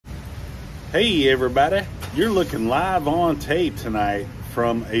Hey everybody, you're looking live on tape tonight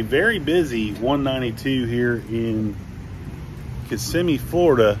from a very busy 192 here in Kissimmee,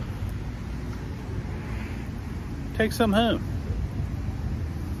 Florida. Take some home.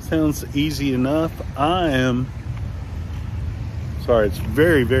 Sounds easy enough. It's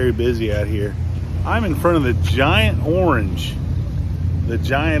very, very busy out here. I'm in front of the giant orange. The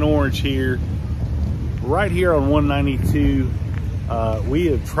giant orange here, right here on 192. We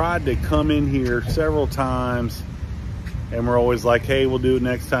have tried to come in here several times and we're always like, hey, we'll do it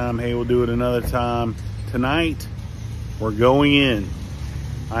next time. Hey, we'll do it another time. Tonight, we're going in.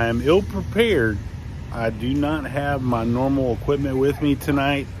 I am ill prepared. I do not have my normal equipment with me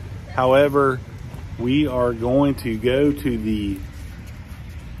tonight. However, we are going to go to this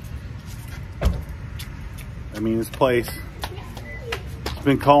place, it's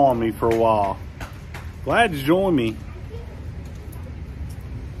been calling me for a while. Glad you joined me.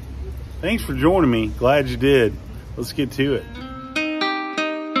 Thanks for joining me. Glad you did. Let's get to it.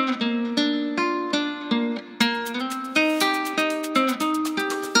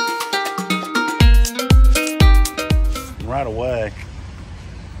 Right away,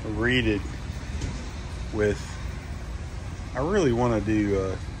 I greeted with, I really want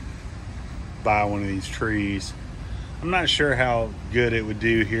to buy one of these trees. I'm not sure how good it would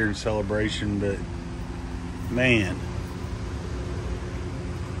do here in Celebration, but man,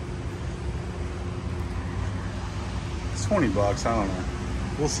 it's $20. I don't know.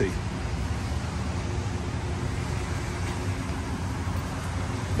 We'll see.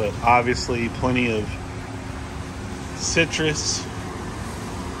 But obviously plenty of citrus.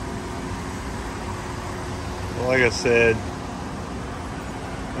 Well, like I said,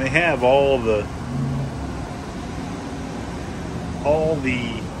 they have all the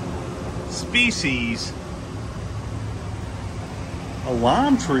species. A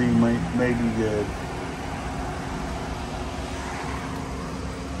lime tree may be good.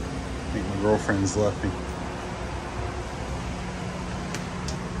 I think my girlfriend's left me.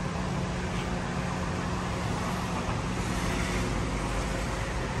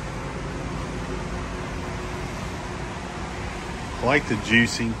 I like the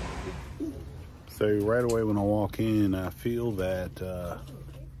juicing. So right away when I walk in, I feel that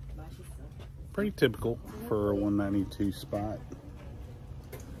pretty typical for a 192 spot.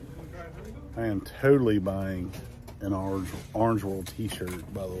 I am totally buying an Orange World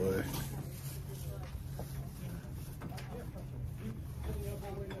t-shirt, by the way.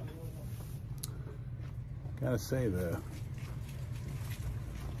 Gotta say though,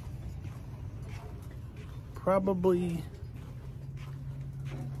 probably,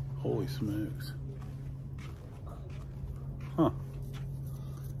 holy smokes.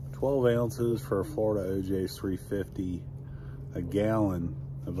 12 ounces for a Florida OJ's 350, a gallon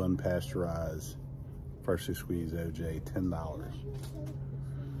of unpasteurized freshly squeezed OJ, $10.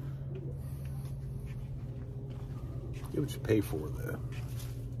 Get what you pay for though.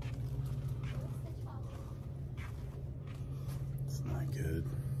 It's not good.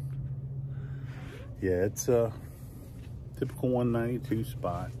 Yeah, it's a typical 192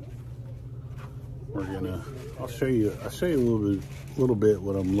 spot. I'll show you a little bit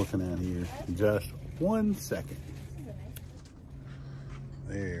what I'm looking at here in just 1 second.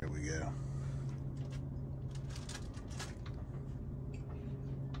 There we go.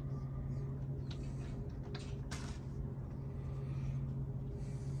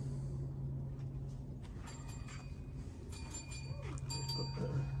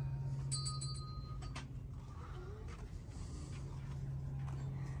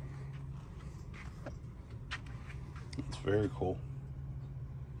 It's very cool.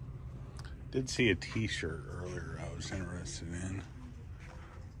 Did see a t-shirt earlier I was interested in.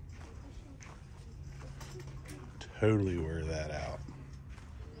 Totally wear that out.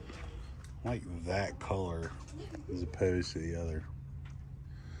 I like that color as opposed to the other.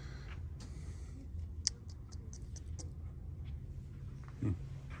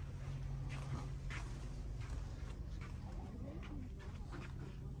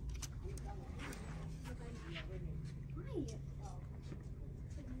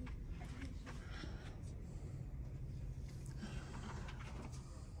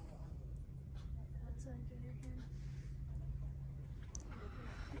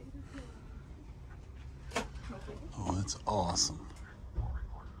 Oh, that's awesome.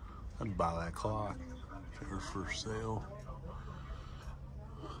 I'd buy that clock if it was for sale.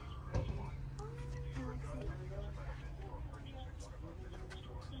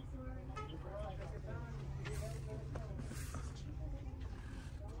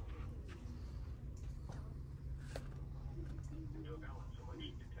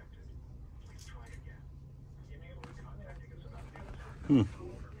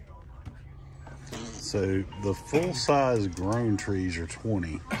 So the full-size grown trees are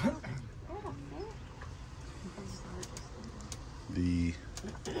 20. The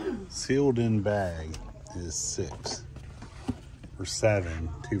sealed-in bag is 6 or 7,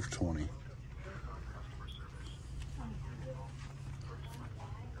 2 for 20.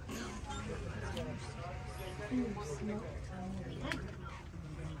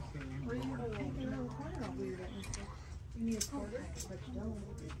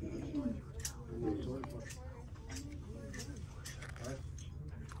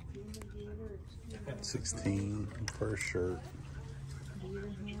 $16 per shirt. I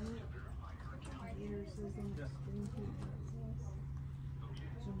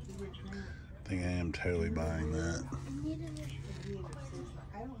think I am totally buying that.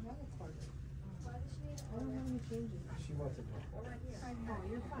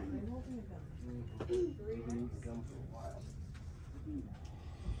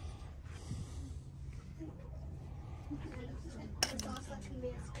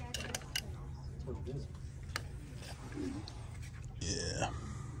 Yeah,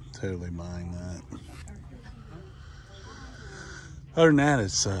 totally buying that. Other than that,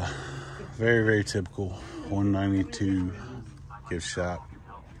 it's very, very typical 192 gift shop.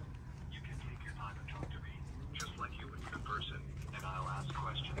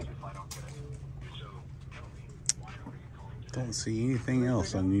 Don't see anything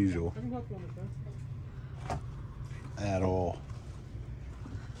else unusual at all.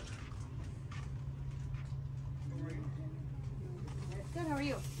 Good, how are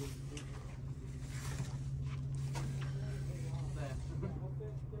you?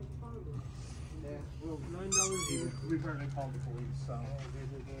 Well, $9 even. We've already called the police, so.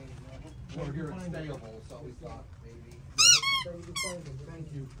 Well, you're stayable, so we thought maybe. Thank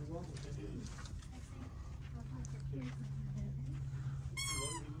you.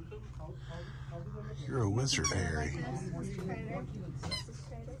 You're a wizard, Harry. She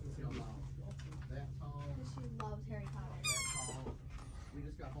loves Harry Potter. We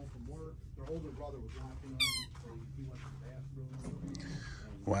just got home from work. Their older brother was laughing at him, so he went to the bathroom.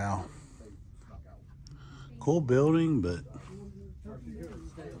 Wow. Cool building, but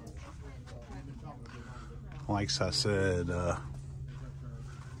like I said,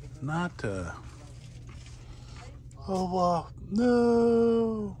 not oh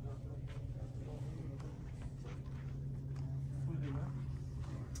no.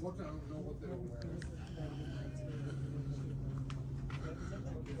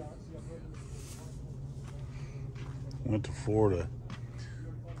 Went to Florida,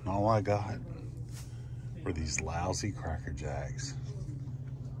 and all I got were these lousy Cracker Jacks.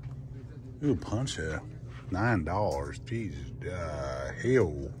 Ooh, Punch-Out, $9. Jesus,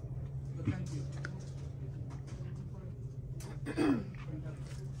 hell.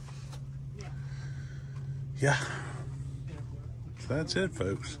 Yeah, so that's it,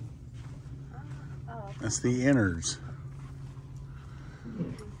 folks. That's the innards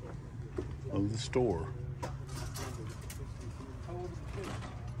of the store.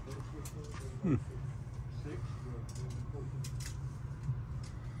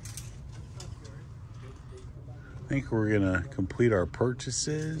 I think we're gonna complete our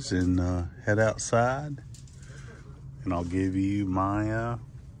purchases and head outside, and I'll give you my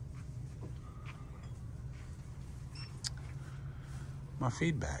my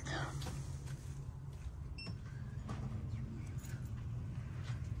feedback.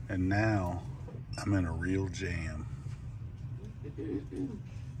 And now I'm in a real jam.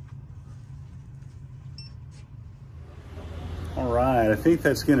 All right, I think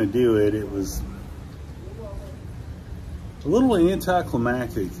that's gonna do it. It was a little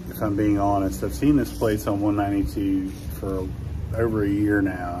anticlimactic, if I'm being honest. I've seen this place on 192 for over a year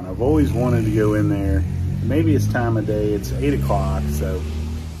now, and I've always wanted to go in there. Maybe it's time of day, it's 8 o'clock, so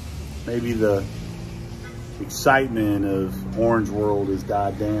maybe the excitement of Orange World has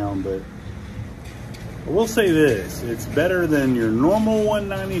died down, but I will say this, it's better than your normal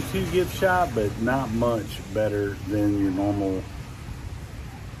 192 gift shop, but not much better than your normal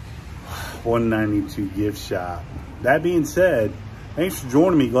 192 gift shop. That being said, thanks for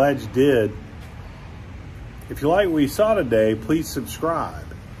joining me. Glad you did. If you like what you saw today, please subscribe.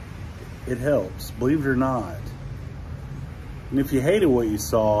 It helps, believe it or not. And if you hated what you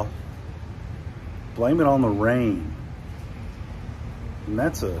saw, blame it on the rain. And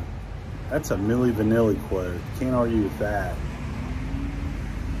that's a Milli Vanilli quote. Can't argue with that.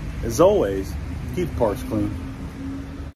 As always, keep the parks clean.